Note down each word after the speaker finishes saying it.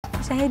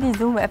مشاهدي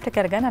زوم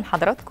افريكا، رجعنا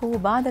لحضراتكم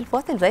بعد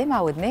الفاصل. زي ما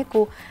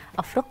عودناكم،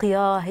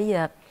 افريقيا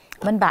هي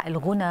منبع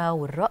الغنى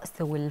والرقص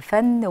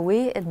والفن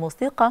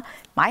والموسيقى.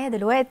 معايا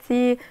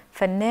دلوقتي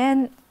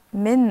فنان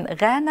من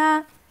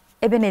غانا،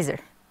 إيبنزر.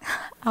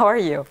 How are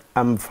you?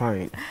 I'm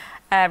fine.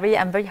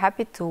 I'm very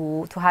happy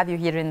to have you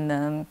here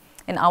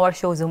in our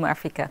show Zoom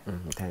Africa.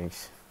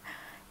 Thanks.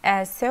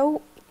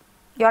 So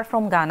you are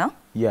from Ghana?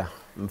 Yeah,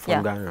 I'm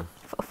from Ghana.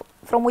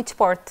 From which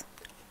part?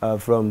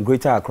 From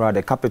Greater Accra,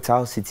 the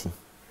capital city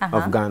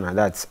of Ghana.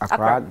 That's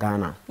Accra,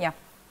 Ghana. Yeah.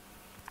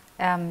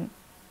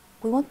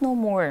 We want to know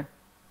more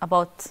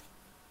about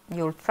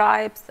your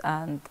tribes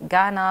and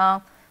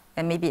Ghana,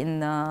 and maybe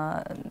in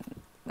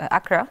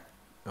Accra.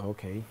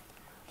 Okay.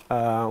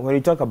 When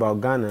you talk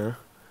about Ghana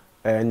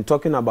and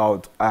talking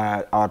about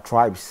our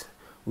tribes,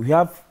 we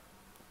have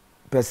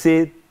per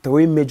se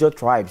 3 major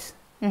tribes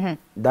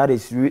that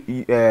is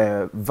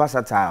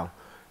versatile.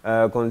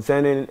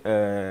 Concerning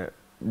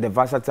the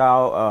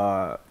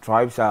versatile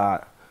tribes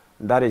are,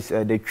 that is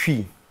the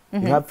Cree.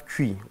 We have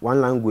Cree, one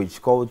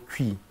language called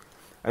Cree,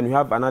 and we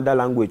have another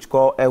language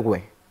called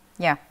Ewe.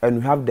 Yeah. And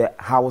we have the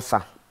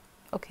Hausa.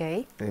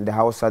 Okay. And the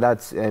Hausa,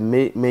 that's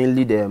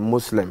mainly the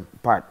Muslim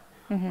part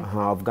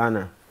of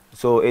Ghana.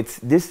 So it's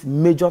this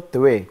major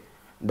 3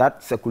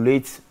 that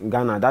circulates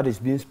Ghana that is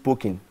being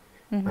spoken.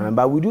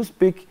 But we do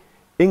speak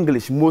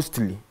English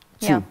mostly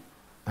too.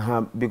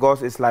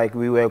 Because it's like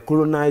we were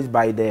colonized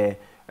by the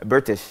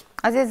British.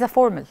 As is the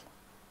formal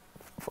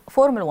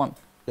one.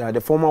 Yeah,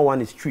 the formal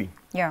one is Cree.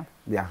 Yeah.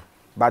 Yeah.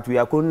 But we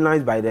are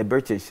colonized by the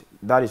British.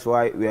 That is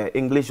why we are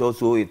English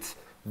also, it's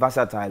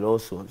versatile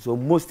also. So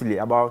mostly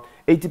about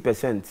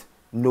 80%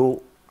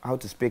 know how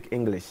to speak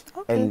English.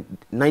 Okay. And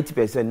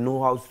 90%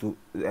 know how to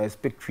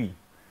speak Cree.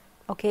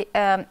 Okay.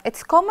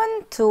 It's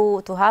common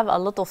to have a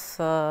lot of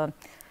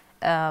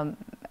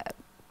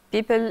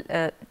people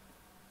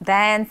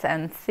dance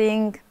and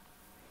sing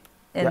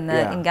in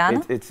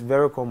Ghana? It's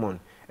very common.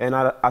 And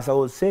as I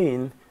was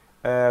saying,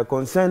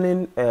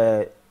 concerning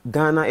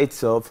Ghana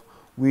itself,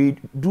 we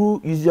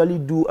usually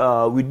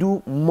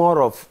do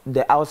more of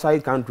the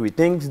outside country,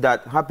 things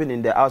that happen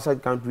in the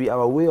outside country,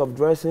 our way of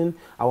dressing,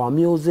 our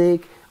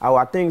music,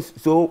 our things.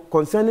 So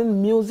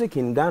concerning music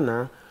in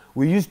Ghana,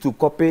 we used to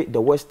copy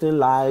the Western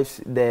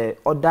lives, the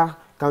other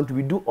country.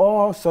 We do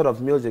all sort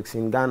of musics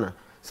in Ghana,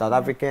 South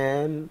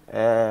African,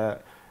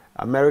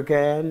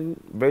 American,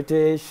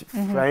 British,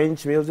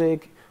 French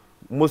music,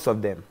 most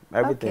of them,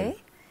 everything. Okay.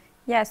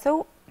 Yeah,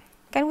 so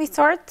can we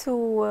start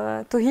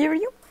to hear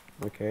you?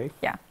 Okay.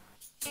 Yeah.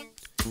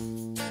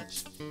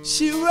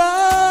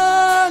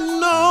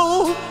 Shirano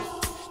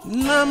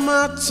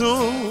Namato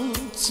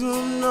to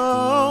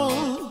know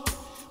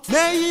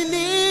may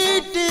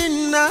need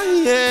in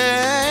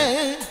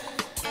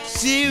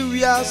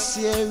serious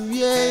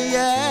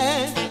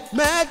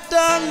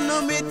Madam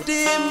no me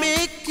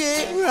make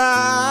it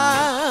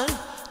right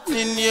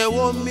in your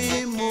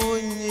woman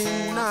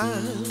munina.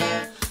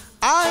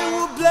 I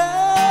will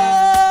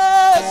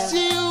bless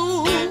you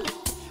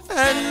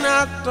and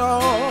not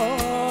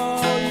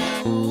all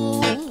you.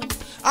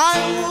 I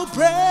will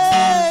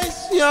praise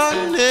your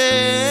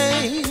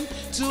name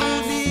to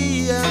the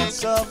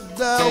ends of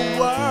the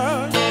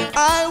world.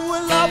 I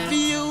will love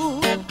you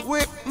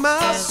with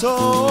my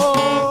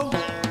soul,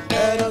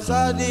 and as I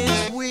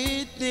is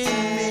within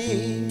me.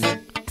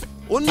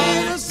 Only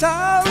the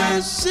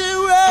sorry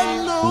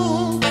sireno,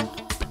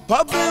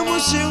 Papa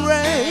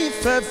Mushire,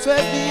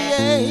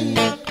 Fefebie,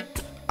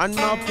 and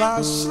no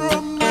pass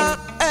from my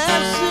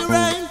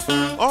essay,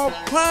 or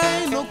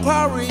pine or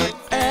quarry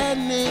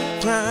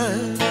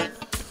anytime.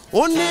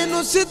 Only no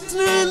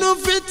sitting no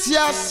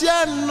fitia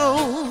siano,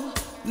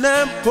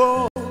 Nampo,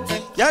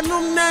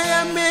 Yanum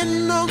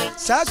Nayameno,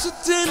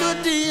 Sasutino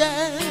dia,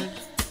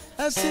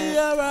 I see a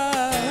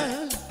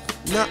right,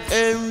 na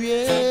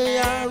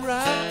area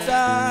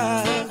rata,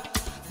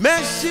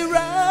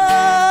 Meshirano,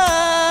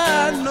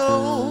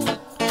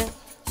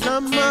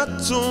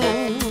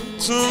 Namatun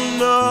to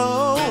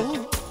know,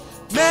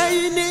 may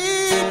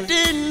need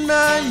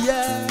deny,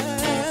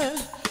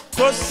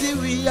 cause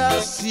we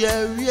are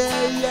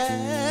serious,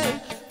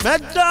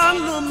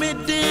 Madame me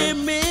de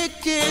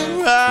make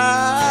it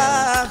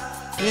right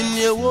in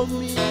your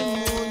woman.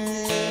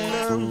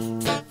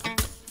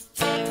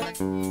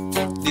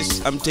 This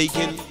I'm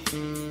taking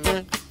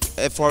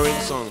a foreign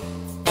song.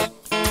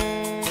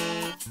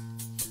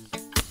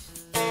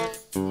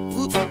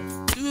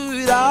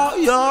 Without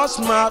your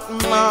smart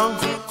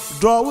mouth,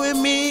 drawing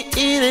me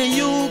in and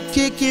you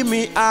kicking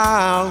me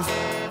out.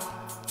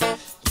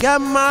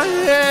 Got my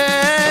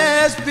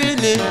head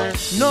spinning,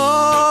 no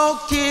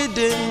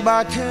kidding,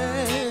 but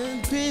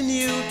can't pin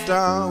you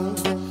down.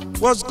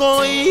 What's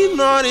going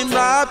on in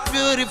my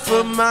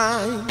beautiful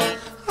mind?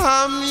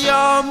 I'm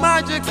your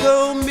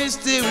magical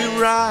mystery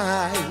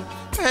ride,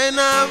 and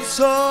I'm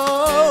so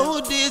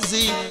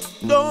dizzy.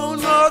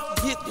 Don't not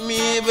hit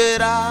me,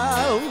 but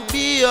I'll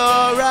be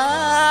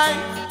alright.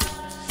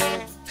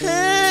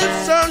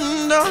 It's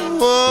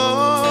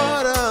underwater,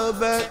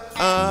 but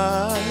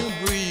I'm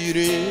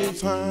breathing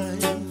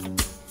fine.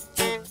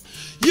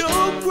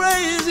 Your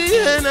crazy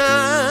and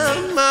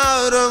I'm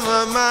out of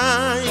my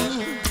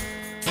mind.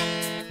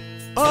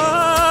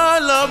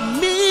 All of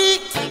me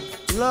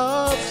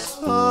loves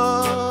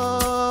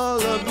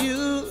all of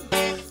you.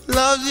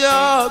 Loves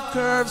your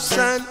curves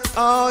and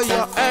all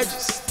your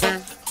edges,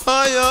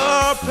 all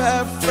your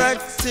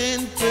perfect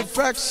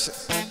imperfection.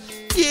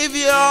 Give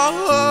your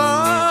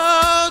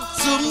heart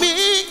to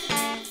me,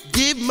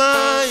 give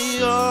my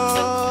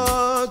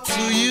heart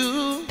to you.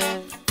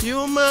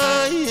 You're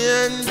my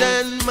end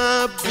and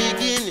my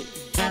beginning.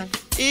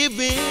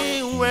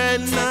 Even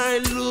when I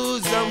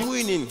lose, I'm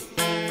winning.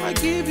 I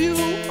give you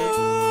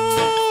all,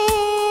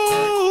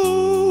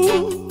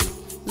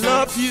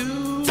 love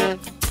you,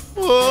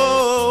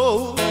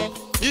 oh,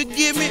 you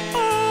give me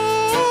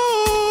all,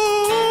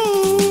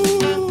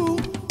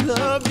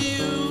 love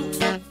you,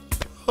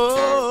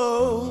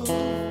 oh.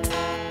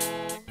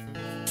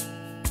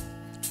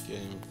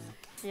 Okay.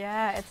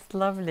 Yeah, it's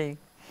lovely.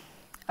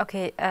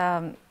 Okay,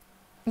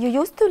 you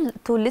used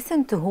to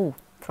listen to who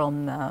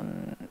from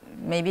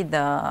maybe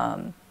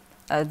the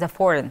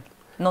foreign,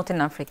 not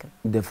in Africa?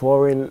 The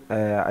foreign,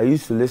 I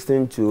used to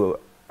listen to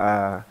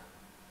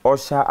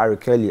Osha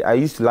Arekeli. I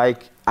used to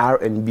like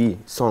R&B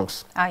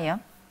songs. Ah, yeah.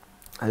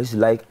 I used to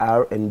like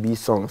R&B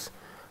songs.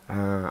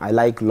 I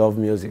like love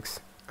musics.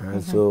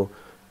 So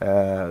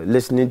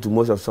listening to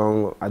most of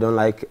songs, I don't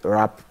like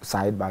rap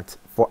side, but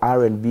for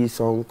R&B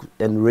songs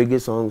and reggae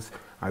songs,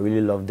 I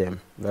really love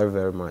them very,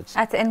 very much.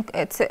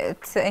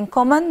 It's in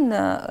common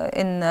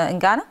in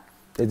Ghana?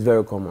 It's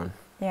very common.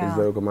 Yeah. It's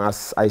very common.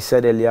 As I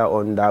said earlier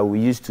on, that we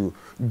used to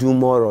do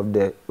more of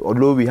the,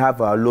 although we have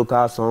our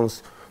local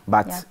songs,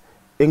 but yeah,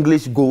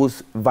 English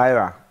goes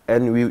viral.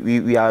 And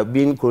we are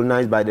being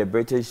colonized by the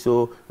British,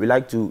 so we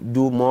like to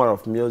do more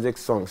of music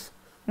songs.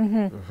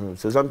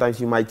 So sometimes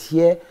you might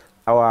hear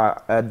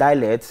our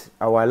dialect,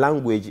 our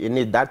language in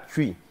it, that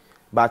tree,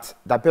 but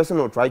that person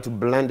will try to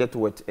blend it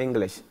with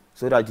English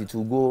so that it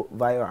will go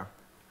viral.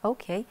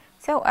 Okay.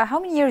 So how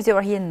many years you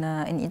are here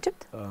in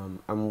Egypt?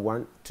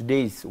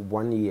 Today is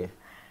 1 year.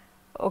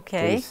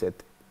 Okay.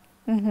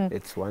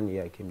 It's 1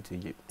 year I came to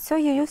Egypt. So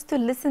you used to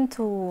listen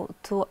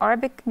to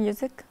Arabic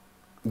music?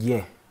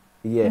 Yeah.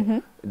 Yeah,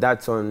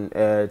 that's on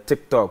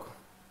TikTok.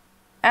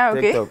 Ah,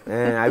 okay. TikTok.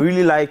 And I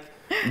really like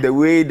the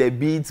way the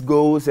beats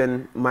goes,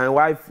 and my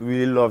wife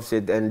really loves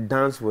it and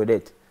dance with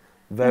it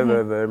very,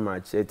 very, very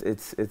much.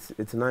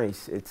 It's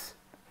nice. It's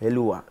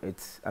helwa.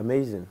 It's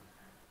amazing.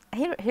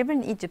 Here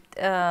in Egypt,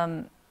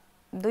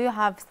 do you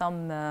have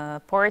some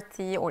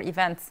party or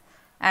events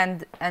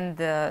and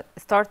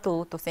start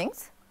to sing?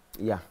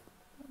 Yeah.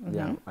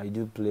 Yeah, I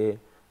do play.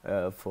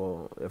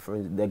 For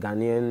the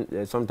Ghanaian,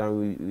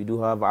 sometimes we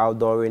do have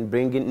outdoor and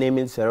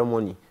naming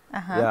ceremony.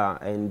 Yeah,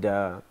 and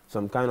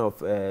some kind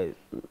of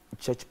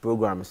church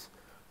programs.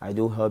 I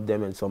do help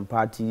them, and some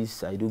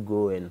parties I do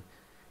go and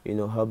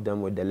help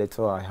them with the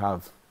little I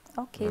have.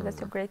 Okay, that's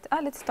great.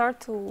 Let's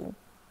start to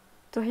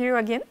hear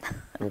again.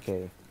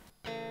 Okay.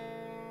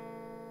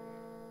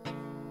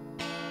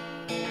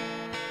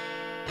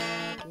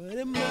 Where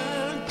the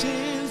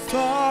mountains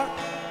far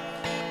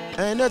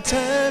and the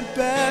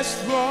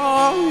tempest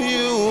roar,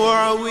 you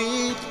are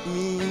with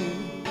me.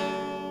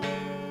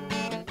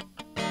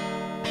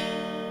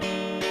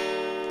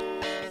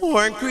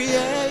 When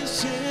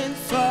creation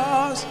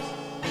falls,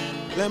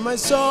 let my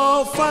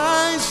soul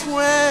find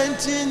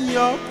strength in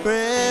your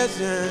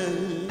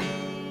presence.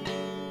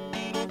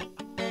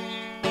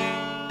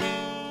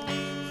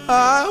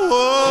 I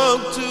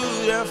walk to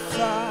the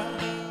fire,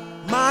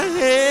 my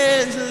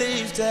hands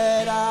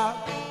lifted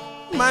up,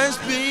 my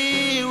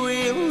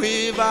spirit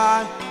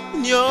revive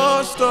in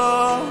your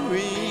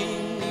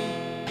story.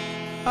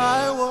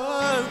 I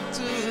walk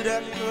to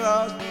the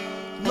cross,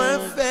 my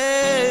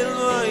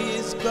failure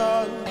is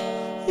gone.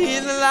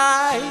 In the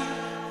light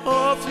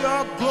of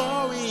your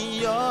glory,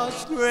 your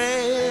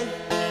strength,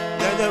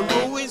 let the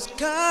ruins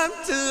come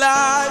to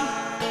life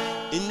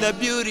in the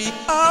beauty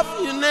of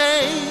your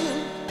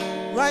name.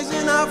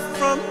 Rising up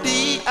from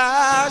the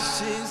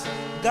ashes,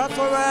 God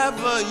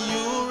forever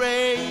you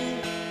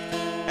reign.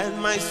 And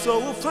my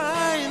soul will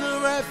find a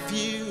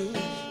refuge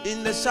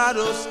in the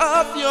shadows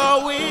of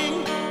your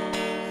wing.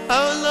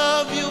 I'll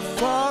love you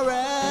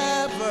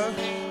forever,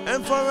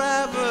 and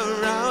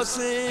forever I'll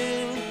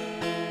sing.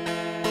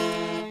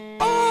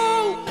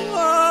 Oh,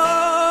 oh,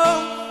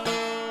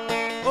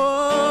 oh,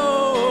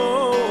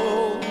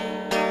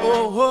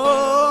 oh, oh,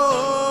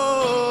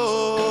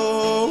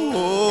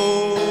 oh.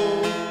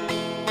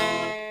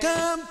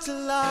 Come to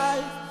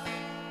life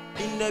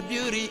in the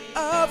beauty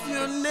of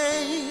your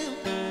name.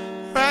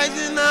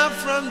 Rising up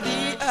from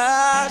the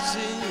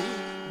ashes,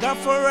 God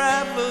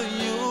forever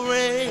you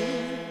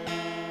reign.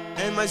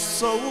 And my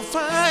soul will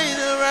find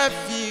a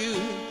refuge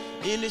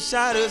in the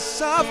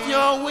shadows of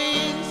your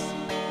wings.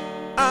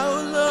 I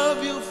will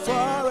love you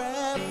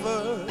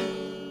forever,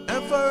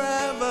 and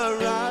forever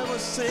I will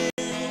sing.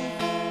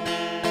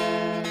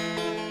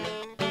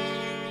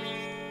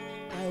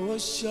 I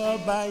was sure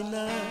by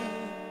now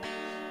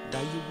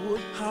that you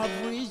would have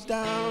reached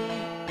down,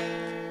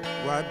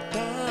 wipe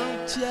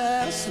down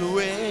tears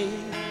away,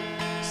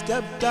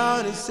 stepped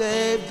down and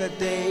saved the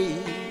day.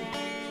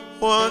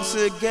 Once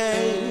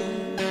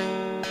again,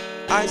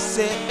 I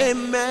say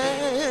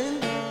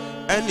amen,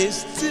 and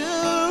it's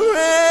still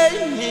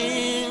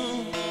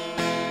raining.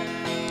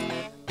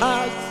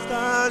 I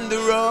stand the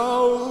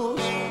road,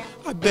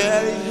 I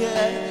barely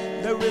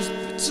hear the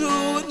whisper to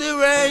the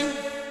rain.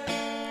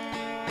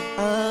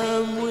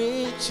 I'm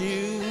with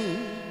you.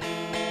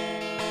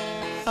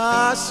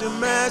 As your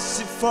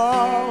mercy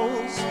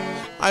falls,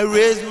 I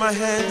raise my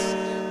hands,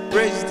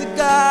 praise the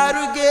God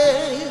who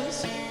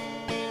gives,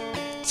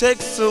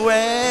 takes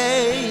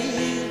away.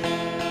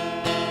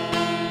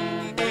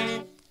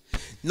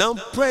 Now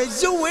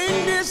praise you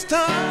in this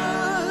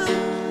time,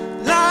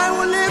 I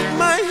will lift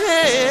my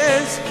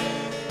hands.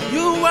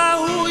 You are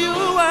who you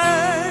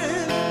are,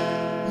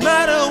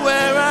 matter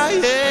where I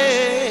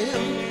am.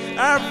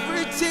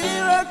 Every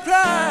tear I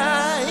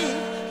cry,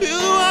 you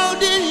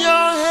hold in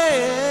your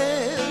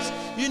hands.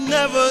 You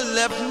never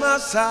left my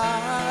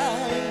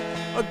side,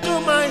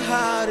 although my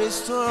heart is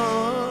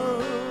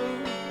strong.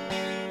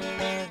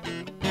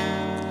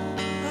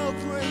 I'll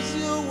praise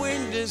you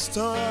in this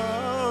storm.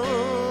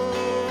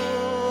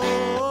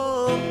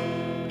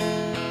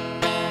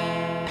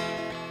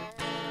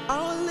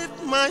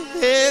 My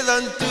head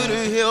unto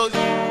the hills.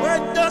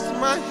 Where does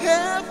my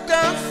help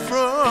come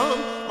from?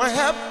 My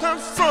help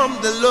comes from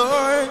the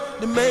Lord,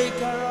 the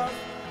maker of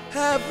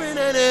heaven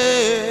and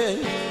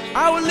earth.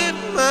 I will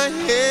lift my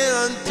head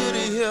unto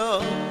the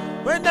hill.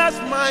 Where does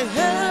my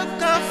help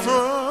come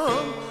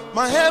from?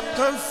 My help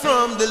comes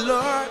from the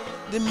Lord,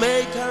 the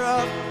maker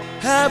of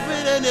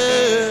heaven and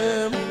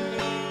earth.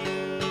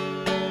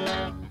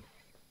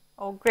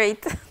 Oh,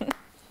 great.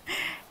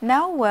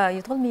 Now,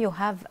 you told me you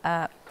have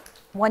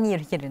 1 year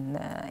here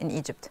in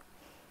Egypt.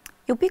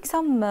 You pick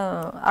some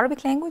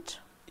Arabic language?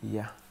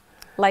 Yeah.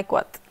 Like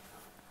what?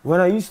 When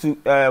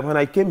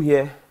I came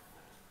here,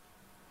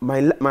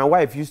 my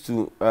wife used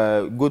to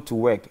go to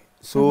work,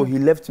 so he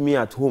left me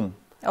at home.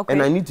 Okay.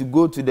 And I need to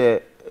go to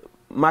the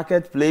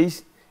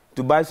marketplace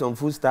to buy some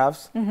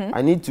foodstuffs.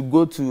 I need to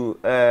go to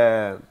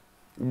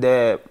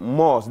the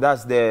malls,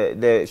 that's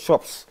the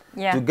shops,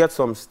 to get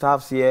some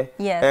stuffs here.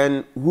 Yes.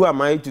 And who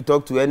am I to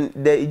talk to? And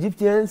the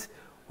Egyptians,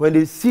 when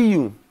they see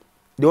you,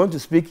 they want to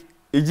speak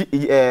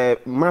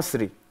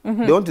Masri.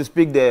 They want to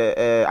speak the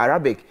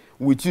Arabic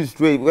with you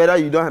straight. Whether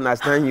you don't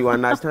understand, you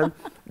understand.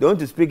 They want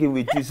to speak it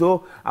with you.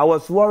 So I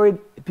was worried.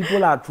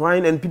 People are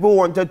trying, and people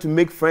wanted to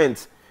make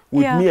friends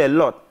with me a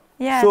lot.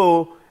 Yeah.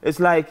 So it's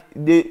like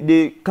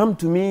they come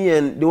to me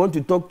and they want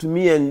to talk to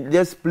me and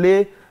just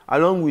play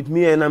along with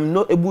me, and I'm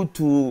not able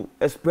to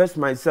express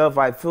myself.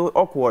 I feel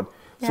awkward.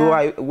 Yeah. So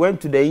I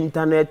went to the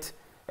internet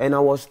and I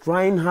was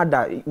trying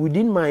harder.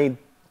 Within my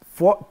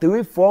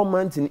 3-4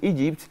 months in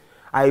Egypt,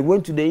 I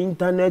went to the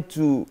internet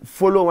to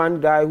follow one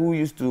guy who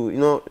used to,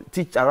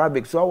 teach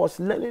Arabic. So I was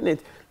learning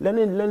it.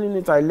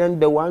 I learned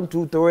the 1,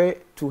 2, 3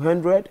 to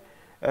 100,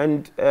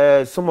 and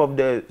some of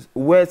the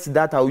words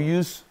that I'll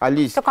use at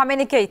least to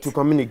communicate.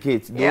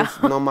 Those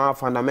normal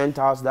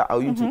fundamentals that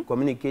I'll use to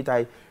communicate.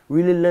 I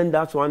really learned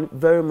that one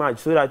very much,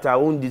 so that I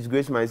won't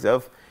disgrace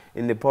myself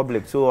in the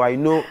public. So I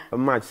know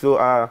much. So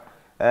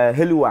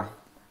Helua,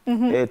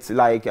 it's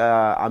like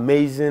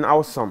amazing,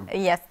 awesome.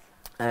 Yes.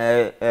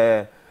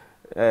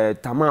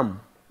 Tamam,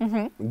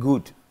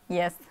 good.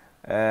 Yes.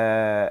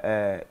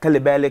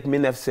 Kalibalik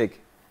min nafsik.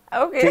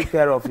 Okay. Take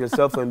care of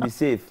yourself and be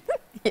safe.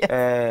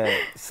 Yes.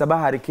 Sabah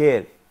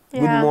harikir,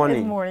 good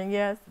morning. Good morning,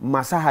 yes.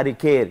 Masa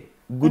harikir,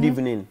 good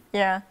evening.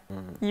 Yeah.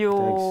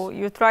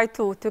 You try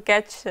to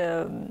catch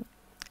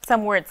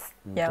some words.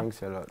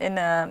 Thanks a lot. In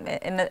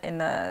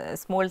a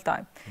small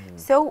time.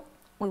 So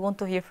we want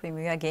to hear from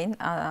you again.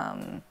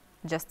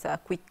 Just a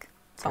quick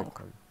song.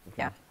 Okay.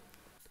 Yeah.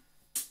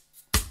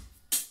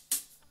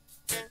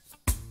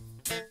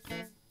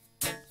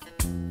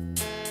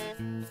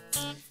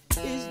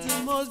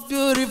 Most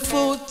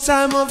beautiful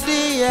time of the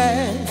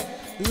year.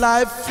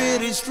 Life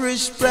it is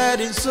rich,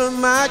 spreading so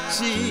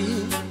much.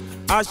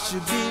 I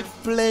should be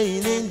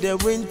playing in the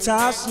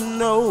winter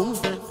snow,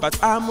 but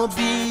I'ma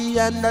be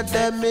under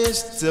the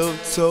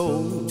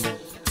mistletoe.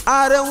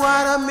 I don't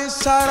wanna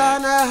miss out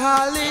on a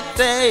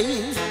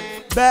holiday,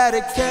 but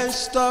I can't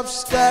stop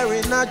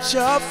staring at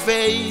your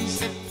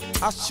face.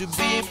 I should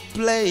be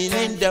playing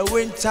in the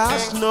winter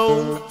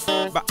snow,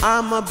 but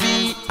I'ma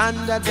be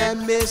under the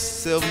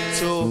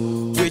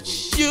mistletoe with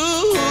you,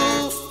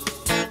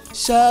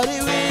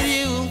 shawty with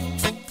you,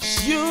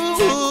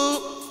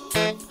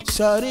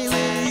 shawty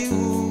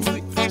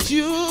with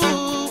you,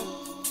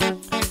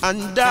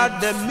 under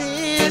the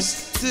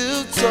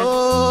mistletoe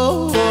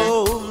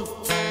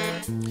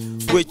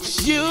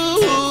with you,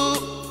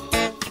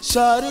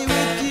 shawty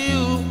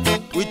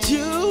with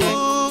you,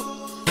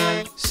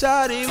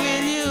 shawty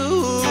with you,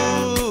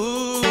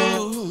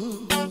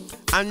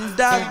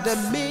 under the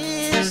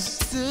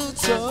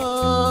mistletoe.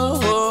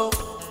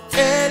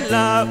 Hey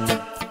love,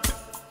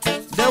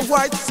 the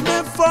white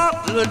men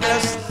follow the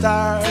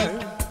star,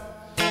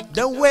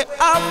 the way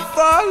I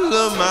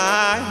follow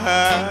my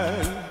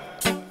heart,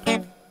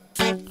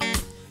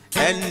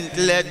 and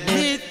let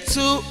me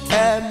into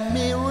a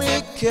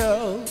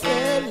miracle,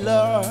 hey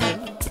Lord.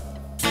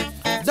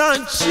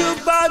 Don't you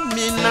buy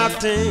me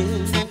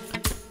nothing,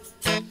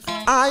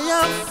 I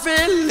am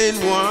feeling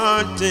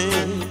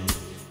wanting.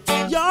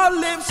 Your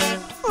lips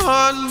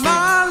on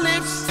my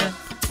lips,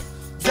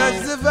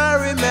 that's a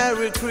very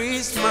Merry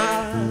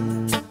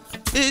Christmas.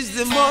 It's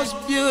the most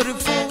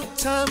beautiful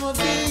time of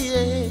the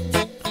year.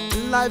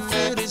 Life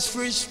it is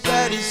fresh,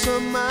 but it's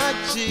so much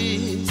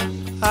cheese.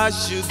 I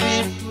should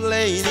be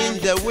playing in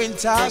the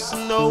winter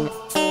snow.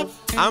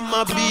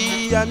 I'ma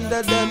be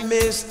under the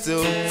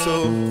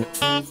mistletoe.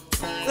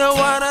 Don't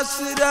wanna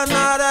see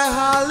another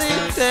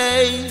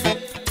holiday,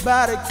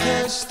 but I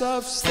can't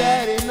stop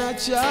staring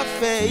at your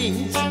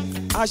face.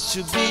 I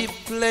should be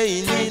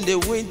playing in the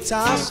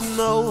winter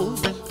snow.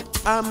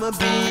 I'ma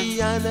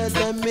be under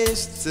the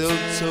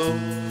mistletoe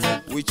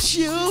with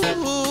you,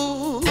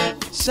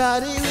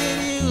 shawty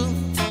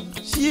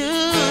with you,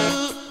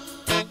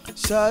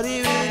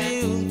 shawty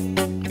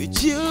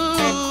with you,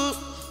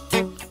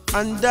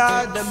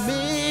 under the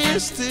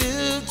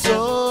mistletoe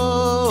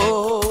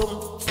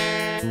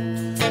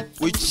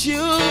with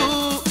you,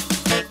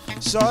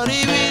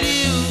 shawty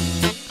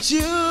with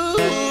you,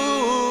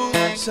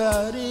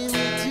 shawty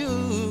with you,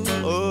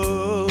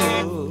 oh,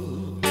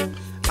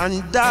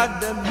 under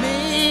the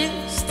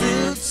mistletoe.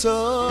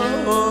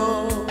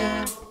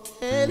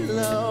 Hello.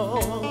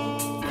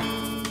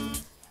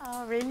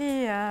 Really,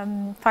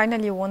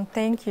 finally, want to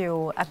thank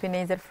you,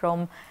 Ébenezer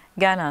from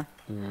Ghana.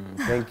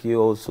 Thank you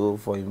also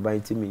for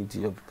inviting me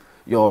to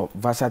your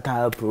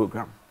versatile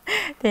program.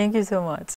 Thank you so much.